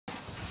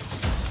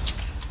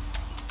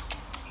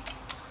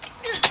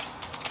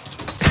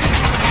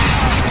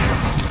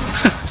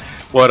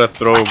What a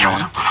throw,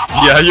 man.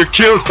 Yeah, you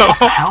killed him. What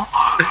the hell?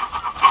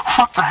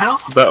 What the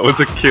hell? That was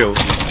a kill.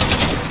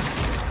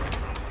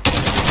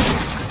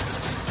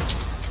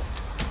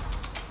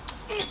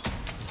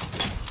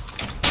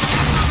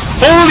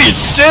 Holy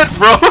shit,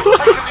 bro!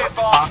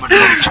 I'm a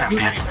nade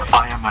champion.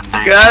 I am a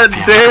nade God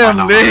champion.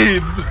 damn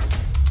nades!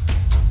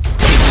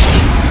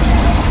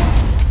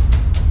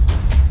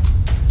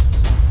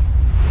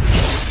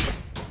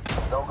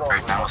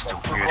 Right now is the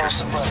weirdest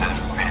set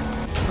of men.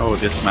 Oh,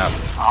 this map.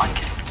 I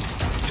like it.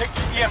 Take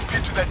the EMP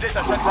to the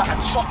data center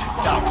and shut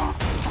it down.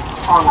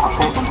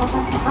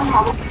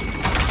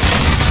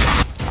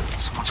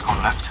 Someone's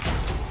gone left.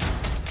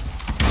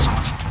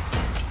 Someone's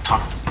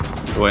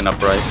tunnel. Going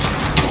up right.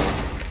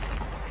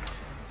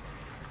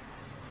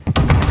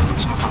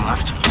 Someone's on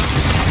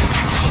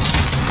left.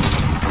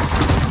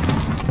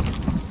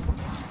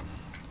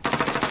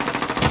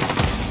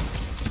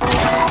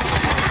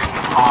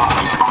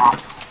 Oh.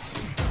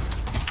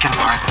 Get him,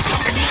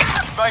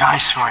 Ryan.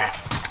 Nice, Ryan.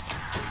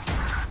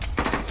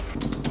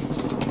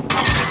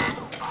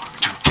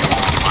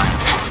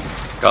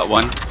 Got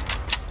one.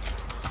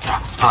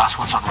 The last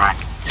one's on rank.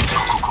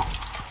 Go.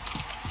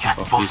 Yeah,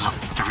 Oh, both of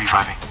them. They're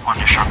reviving. On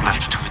your sharp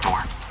left to the door.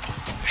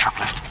 Sharp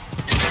left.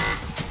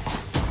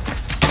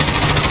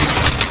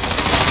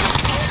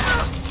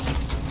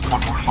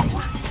 One more.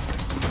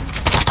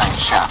 Nice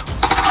shot.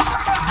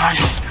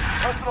 Nice.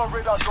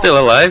 Still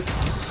alive?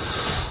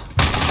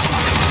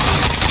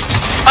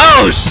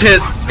 Oh shit!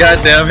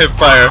 Goddamn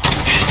hipfire.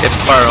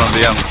 Hipfire on the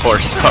M4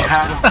 We sucks.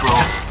 had him, bro.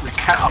 We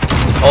had him.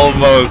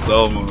 Almost.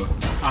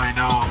 I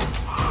know.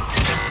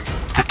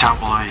 They're down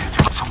below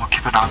you. Someone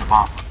keep an eye on the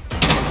bomb.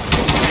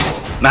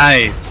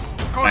 Nice.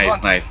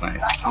 Nice. Nice.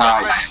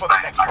 For the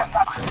next one.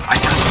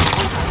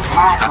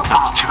 I got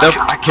those two. The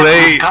I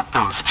play- got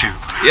those two.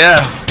 Yeah.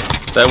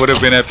 That would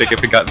have been epic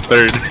if it got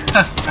third.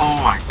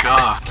 Oh my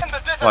god.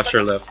 Watch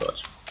your left,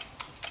 watch.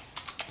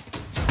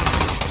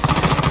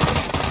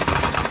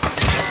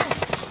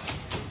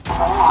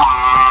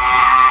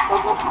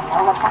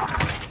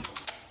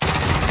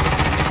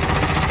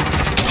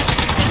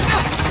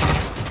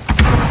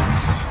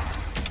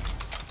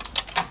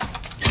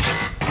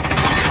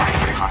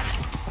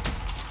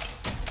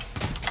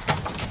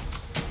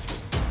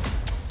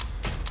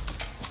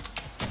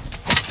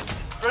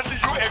 Friendly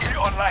UAV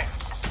online.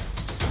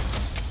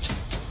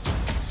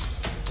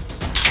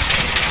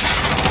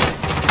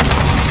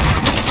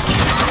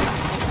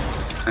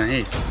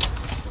 Nice.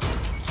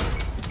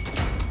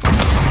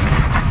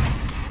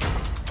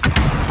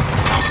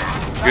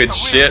 Good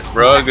shit,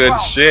 bro. Good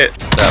shit.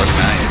 That was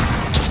nice.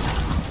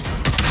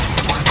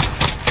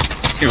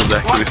 He was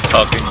actually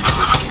talking.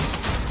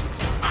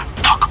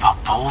 Talk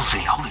about ballsy.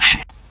 Holy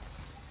shit.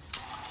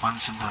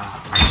 One's in the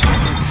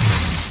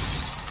Razer.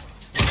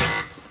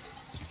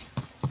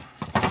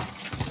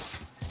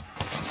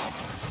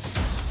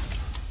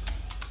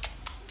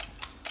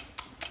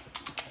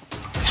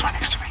 He's right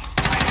next to me.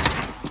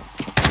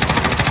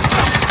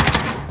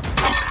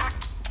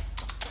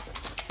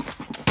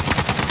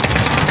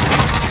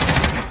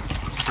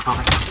 The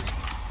building.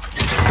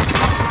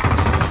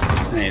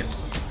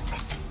 Nice.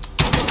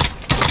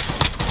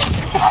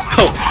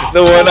 Oh,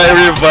 the one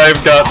I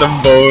revived got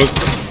them both.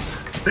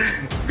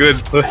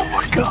 Good. Oh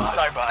my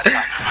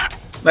god.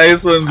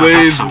 Nice one,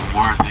 Blaze. That's so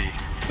worthy.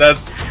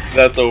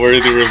 That's a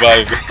worthy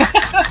revive.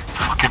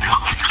 Fucking hell.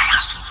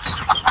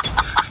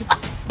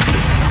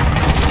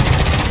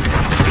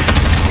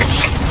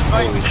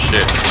 Holy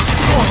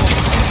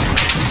shit.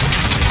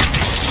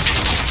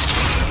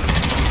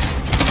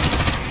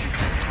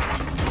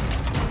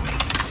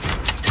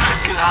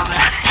 Get out of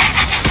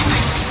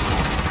there.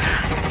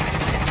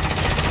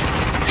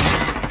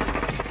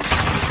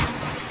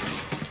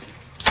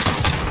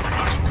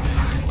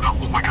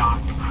 Oh my god.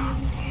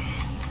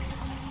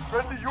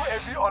 Friendly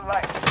UAV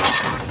online.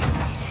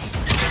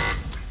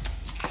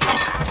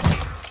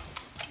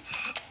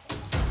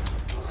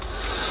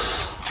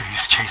 Dude,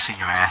 he's chasing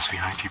your ass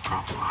behind you, bro.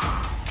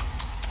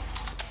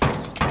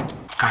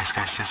 Guys,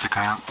 there's a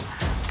guy out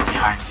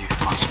behind you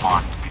on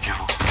spawn. Be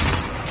careful.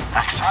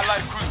 Access.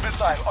 Allied cruise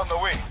missile on the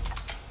way.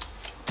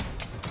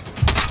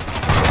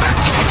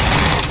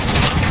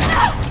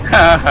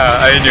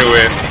 Haha, I knew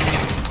it.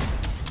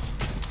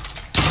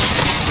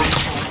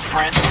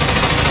 Friend.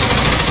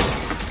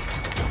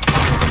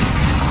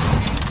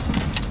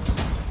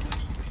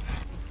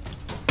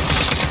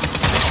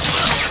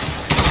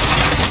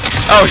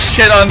 Oh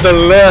shit, on the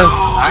left.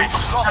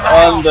 Nice.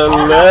 On the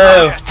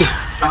left.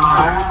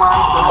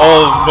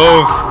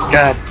 Almost.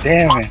 God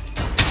damn it.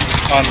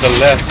 On the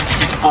left.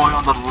 Big boy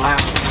on the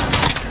left.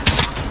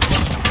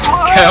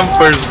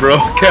 Campers, bro.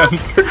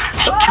 Campers.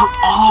 He killed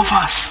all of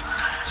us.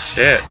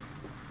 Shit.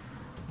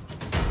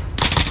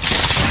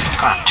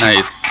 God,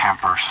 Nice.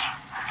 Campers.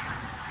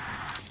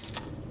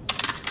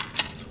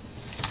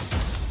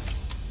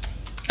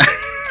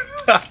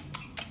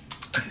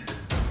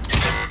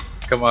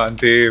 Come on,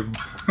 team.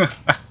 They're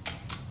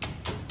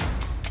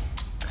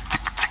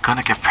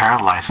gonna get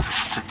paralyzed if they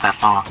sit that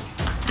long.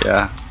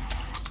 Yeah.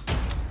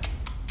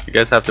 You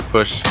guys have to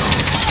push.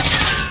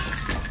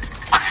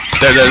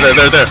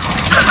 There.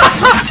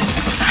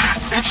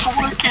 It's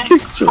working!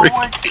 It's Oh my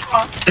working.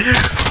 god!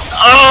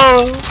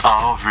 Oh!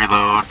 Oh,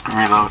 reload.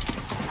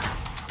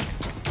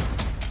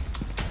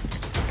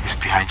 He's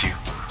behind you.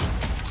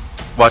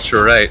 Watch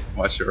your right.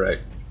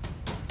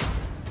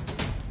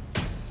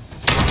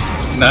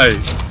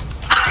 Nice.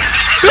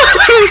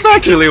 It's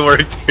actually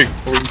working.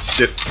 Holy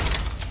shit.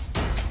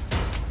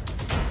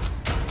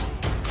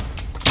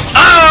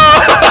 Oh!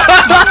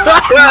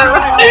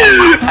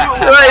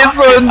 Nice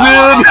one,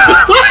 dude.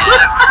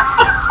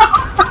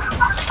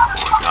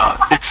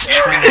 It's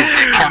true.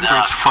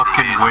 Campers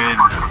fucking win.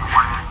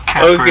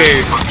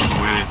 Okay. Fucking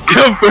win.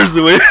 Campers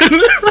win.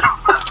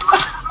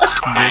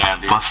 Nick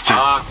busted.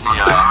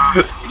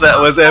 That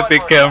was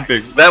epic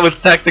camping. That was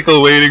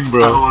tactical waiting, That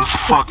bro. was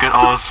fucking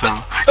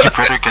awesome. You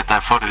better get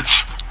that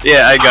footage.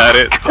 Yeah, I got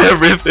it.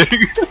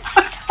 Everything.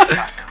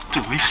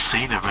 Dude, we've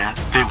seen it, man.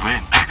 They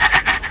win.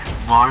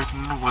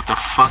 Martin with a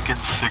fucking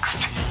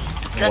 16.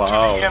 Get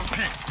Wow. to the EMP.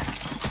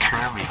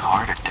 Carry me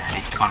harder,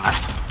 daddy. On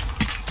left.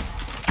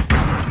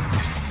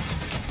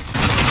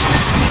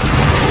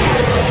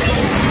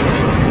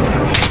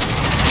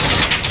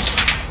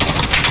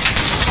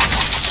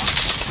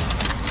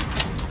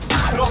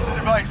 Lost the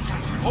device.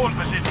 Hold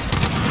the lead.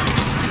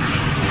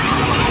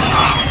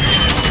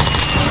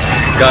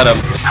 Got him.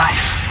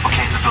 Nice.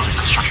 Okay, the building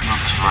construction room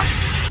to the right.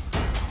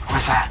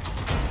 Where's that?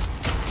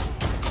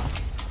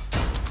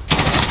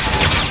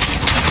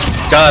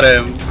 Got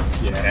him.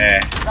 Yeah.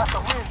 That's a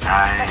win.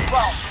 Nice.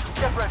 Wow.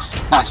 Get ready.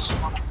 Nice.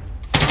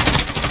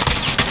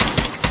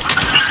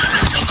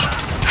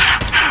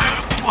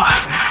 What?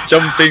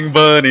 Jumping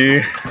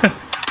bunny.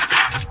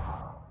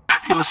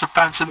 He was a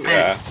fancy baby.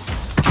 Yeah.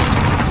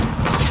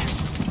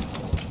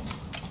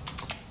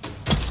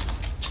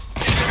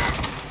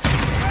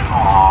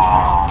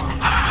 Oh,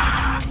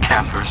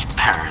 camper's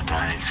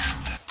paradise.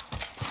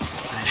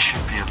 There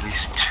should be at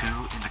least 2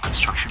 in the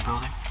construction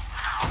building.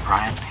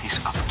 Ryan, he's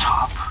up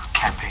top,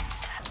 camping.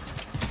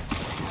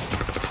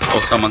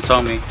 Oh, someone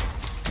saw me.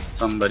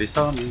 Somebody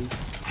saw me.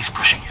 He's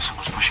pushing you,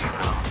 someone's pushing you,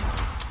 Bill.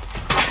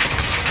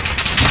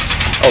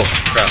 Oh,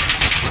 crap.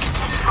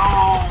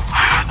 Oh,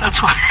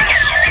 that's why.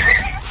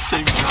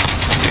 Same guy.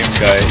 Same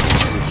guy.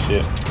 Oh,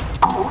 shit.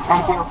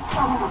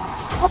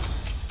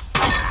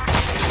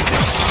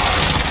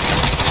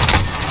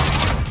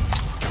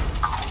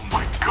 Oh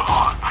my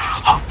god.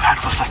 How bad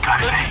was that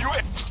guy's aim?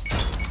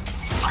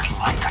 I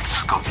like that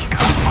scope you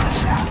got. What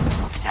is that?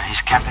 Yeah,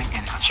 he's camping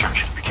in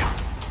construction. Be careful.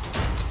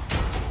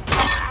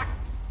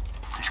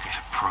 These guys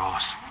are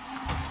pros.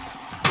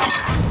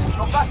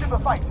 You're back in the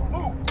fight.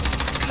 Move.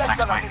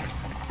 Next fight.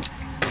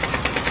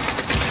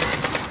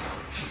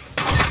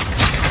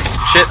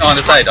 Shit, on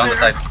the side,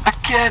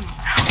 Again!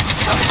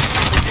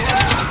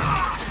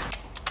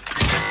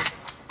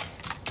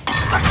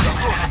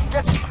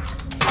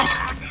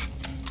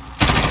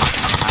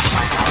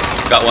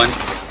 Got one.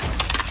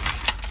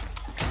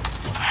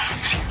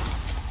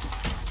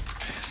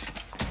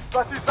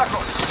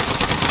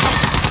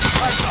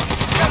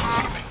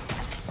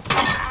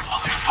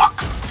 Holy fuck.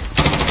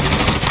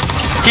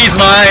 He's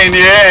mine,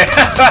 yeah!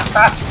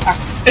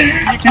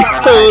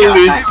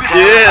 Holy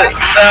shit!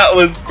 That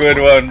was a good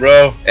one,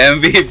 bro.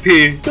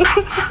 MVP.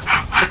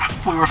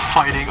 We were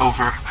fighting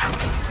over.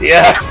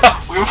 Yeah.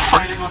 We were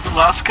fighting over the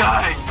last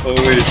guy.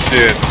 Holy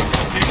shit.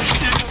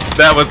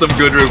 That was some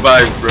good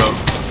revives, bro.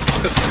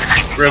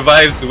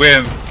 Revives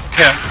win.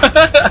 Yeah.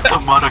 The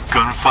amount of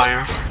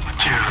gunfire.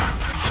 Dude,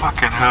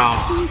 fucking hell.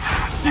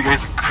 You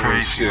guys are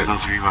crazy with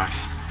those revives.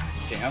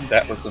 Damn,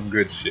 that was some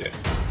good shit.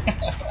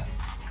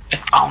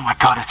 Oh my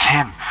god, it's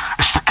him.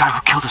 It's the guy who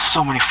killed us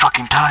so many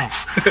fucking times.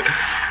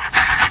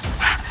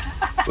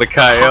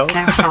 Lakayo.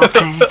 Fucking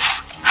Philippines.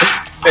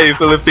 Hey,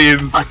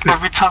 Philippines. Like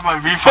every time I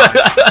revive.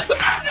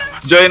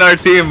 Join our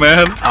team,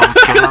 man. Oh,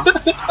 kill.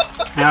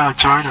 Yeah,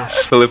 join us.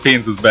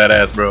 Philippines was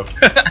badass, bro.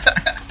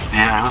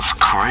 Yeah, it was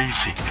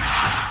crazy.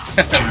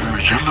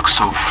 Dude, you look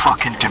so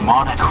fucking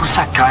demonic. Who's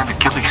that guy in the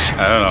ghillie suit?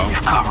 I don't know.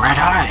 You've got red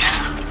eyes.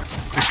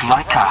 It's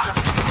Laika.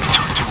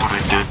 Do what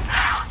I did.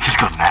 He's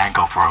got an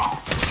angle, bro.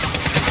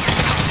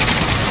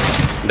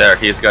 There,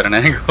 he's got an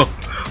angle.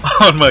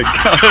 Oh my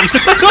god.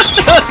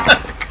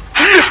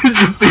 Did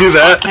you see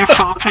that? Fuck you,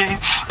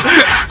 Philippines.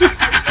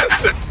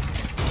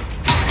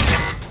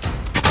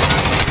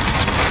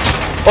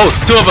 Oh,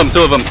 two of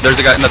them. There's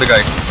a guy, another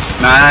guy.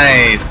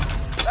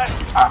 Nice.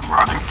 I'm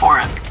running for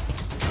it.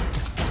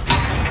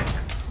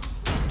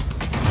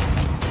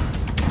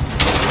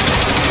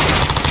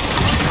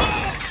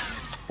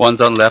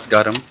 One's on left,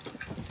 got him.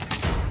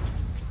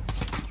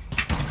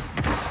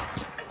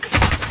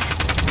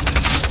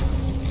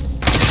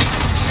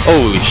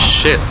 Holy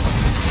shit.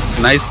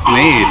 Nice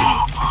nade.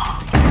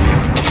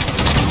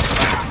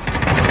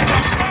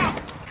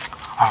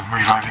 I'm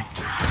reviving.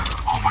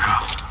 Oh my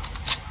god.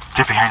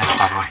 They're behind us,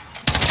 by the way.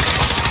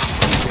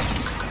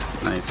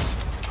 Nice.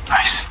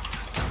 Nice.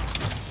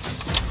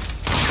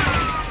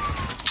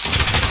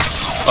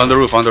 On the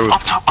roof.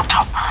 Up top.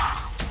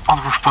 On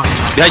the roof, buddy.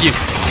 Behind you.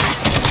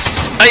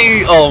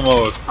 I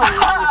almost.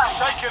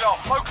 Shake it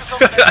off. Focus on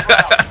the next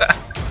round.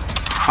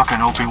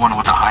 Fucking Obi-Wan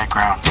with the high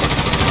ground.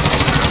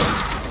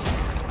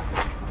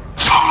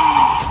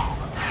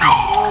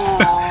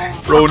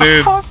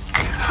 Ronin.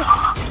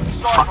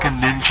 Fucking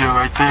ninja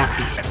right there.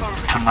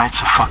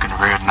 Tonight's a fucking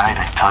rare night,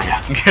 I tell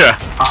ya. Yeah.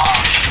 Oh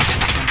shit,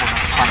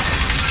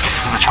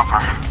 in the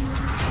chopper.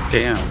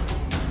 Damn.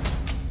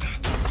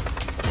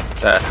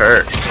 That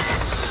hurt.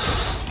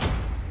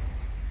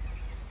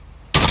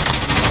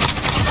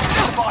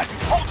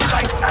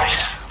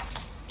 Nice.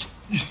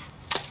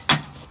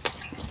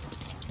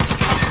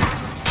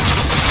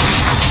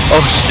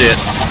 Oh shit.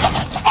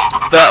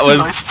 That was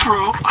Nice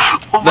throw.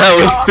 Oh that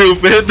was God.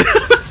 stupid.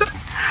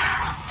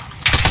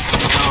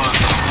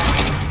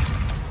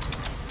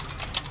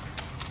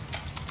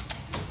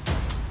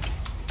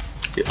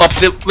 Up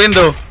the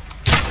window.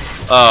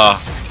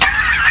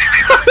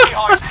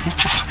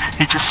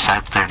 He just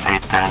sat there and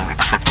ate that and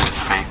accepted his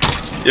fate.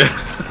 Yeah.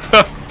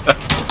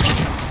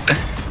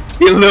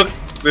 He looked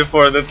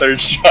before the third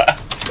shot.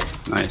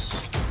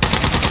 Nice.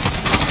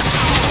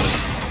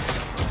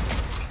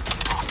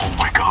 Oh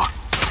my God.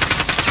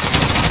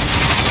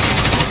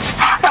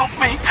 Help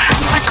me!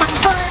 I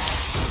couldn't turn!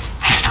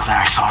 He's still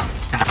there, I saw him.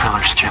 In the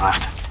pillars to your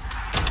left.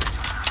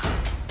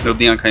 No,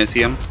 Neon, can you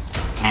see him?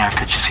 Neon,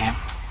 could you see him?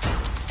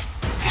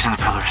 He's in the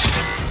pillars.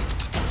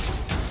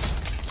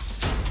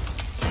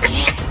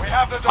 We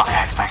have the door.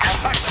 Okay, thanks.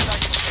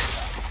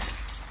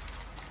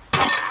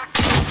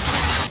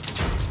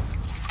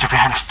 They're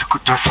behind us.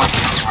 They're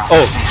flanking us around.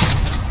 Oh.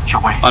 Please.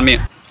 Your way. On me.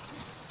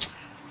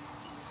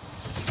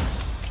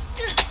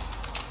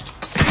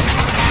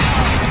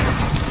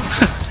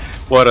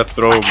 What a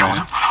throw, I killed man.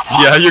 him.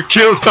 What? Yeah, you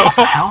killed him. What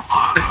the hell?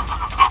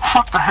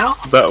 What the hell?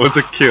 That was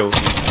a kill.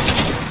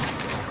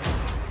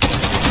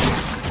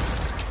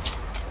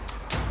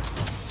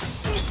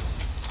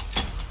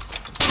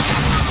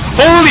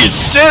 Holy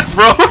shit,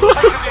 bro!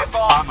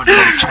 I'm a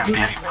nade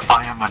champion.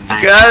 I am a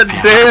nade God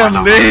champion.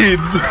 damn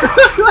nades!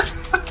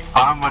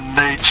 I'm a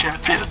nade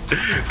champion.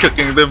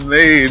 Cooking them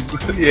nades.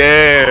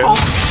 Yeah. Oh.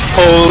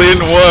 Hole in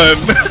one.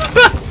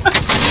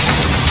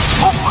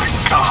 Oh my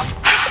God.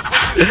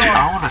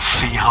 I want to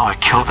see how I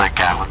killed that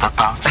guy with that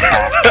bounce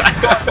back.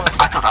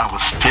 I thought I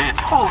was dead.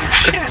 Holy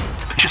shit.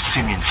 Just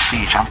see me in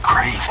siege. I'm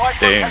crazy.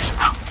 Damn.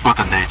 With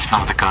the nades,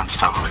 not with the guns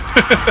though.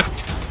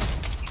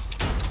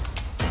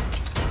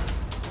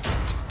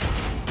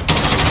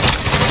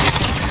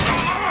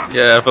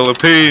 Yeah,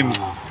 Philippines.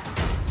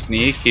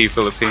 Sneaky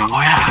Philippines.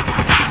 Oh yeah.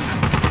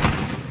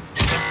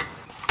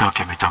 Don't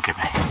get me, don't get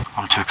me.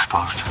 I'm too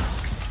exposed.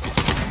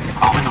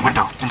 Oh, in the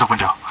window, in the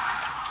window.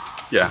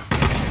 Yeah.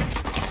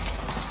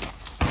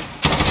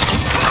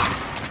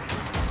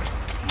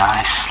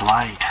 Nice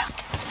slide.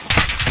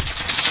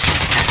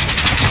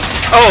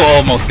 Oh,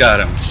 almost got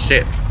him.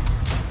 Shit.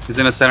 He's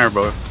in the center,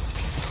 bro.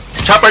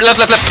 Chopper, left,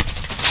 left, left.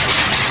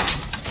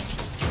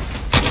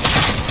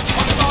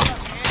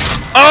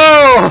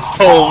 Oh,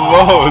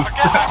 almost.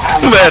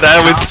 Man, I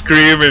was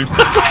screaming.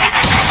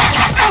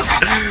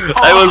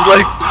 I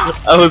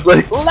was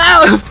like,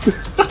 left.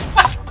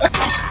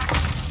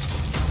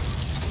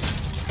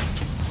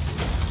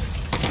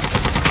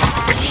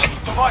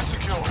 Device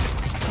secured.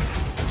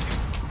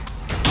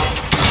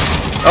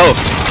 Oh.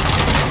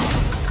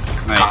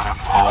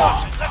 Nice.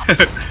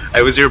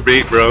 I was your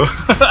bait, bro.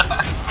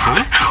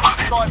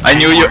 I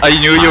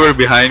knew you were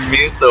behind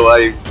me, so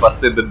I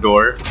busted the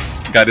door.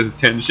 Got his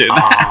attention.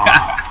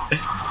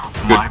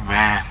 My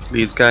man.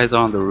 These guys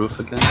on the roof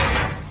again.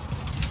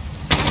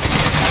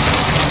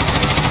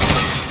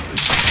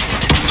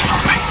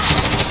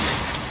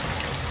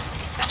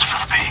 It's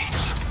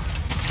Philippines.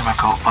 You might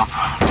go up.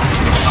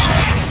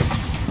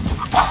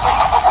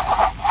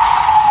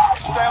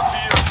 It's down to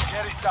you.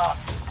 Get it done.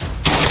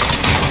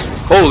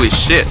 Holy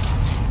shit.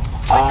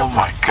 Oh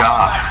my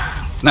God.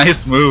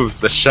 Nice moves.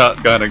 The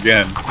shotgun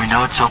again. We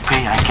know it's OP,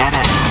 I get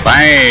it.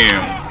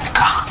 Bam.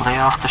 God, lay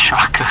off the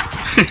shotgun.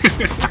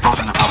 They're both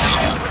in the building.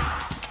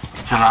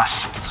 Your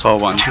last. Saw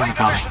one. Two in the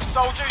building.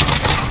 Soldiers.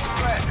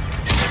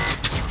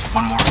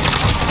 One more.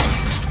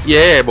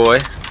 Yeah, boy.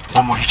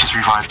 One more, he just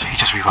revived. He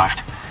just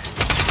revived.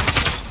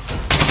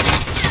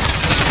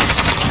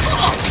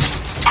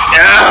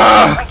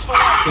 Yeah.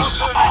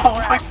 Oh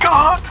my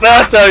God.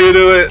 That's how you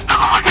do it.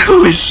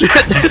 Holy shit.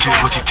 You did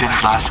what you did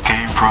last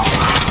game, bro.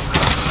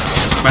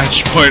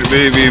 Match point,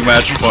 baby.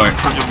 Match point.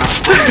 From your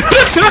mistake.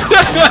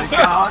 Oh my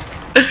God.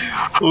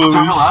 Holy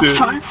last shit.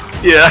 time?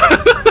 Yeah.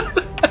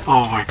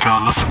 Oh my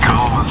God, let's go.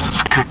 This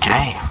is a good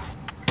game.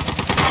 I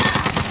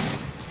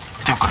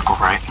think I'm gonna go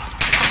right.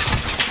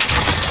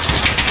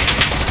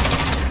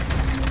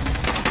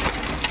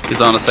 He's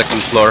on the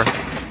second floor.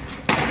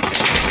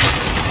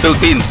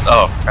 Philippines.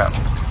 Oh crap.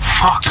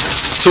 Fuck.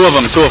 Two of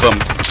them.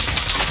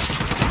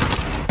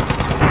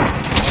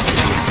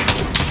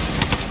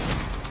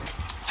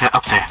 Yeah,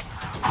 up there.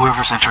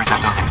 Whoever's entering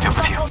that building, get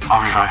with you.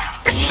 I'll revive.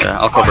 Yeah,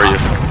 I'll cover you.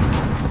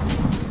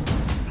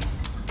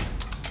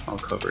 I'll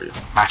cover you.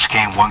 Match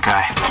game, one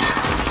guy.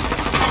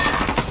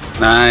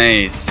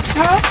 Nice.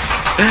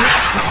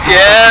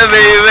 Yeah,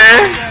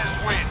 baby.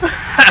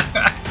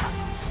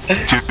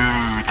 Dude,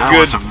 that Good.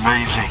 was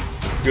amazing.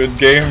 Good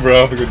game,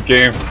 bro. Good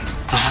game.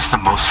 This is the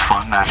most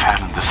fun I've had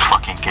in this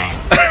fucking game.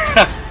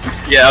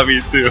 Yeah, me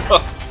too.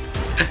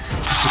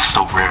 This is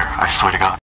so rare, I swear to God.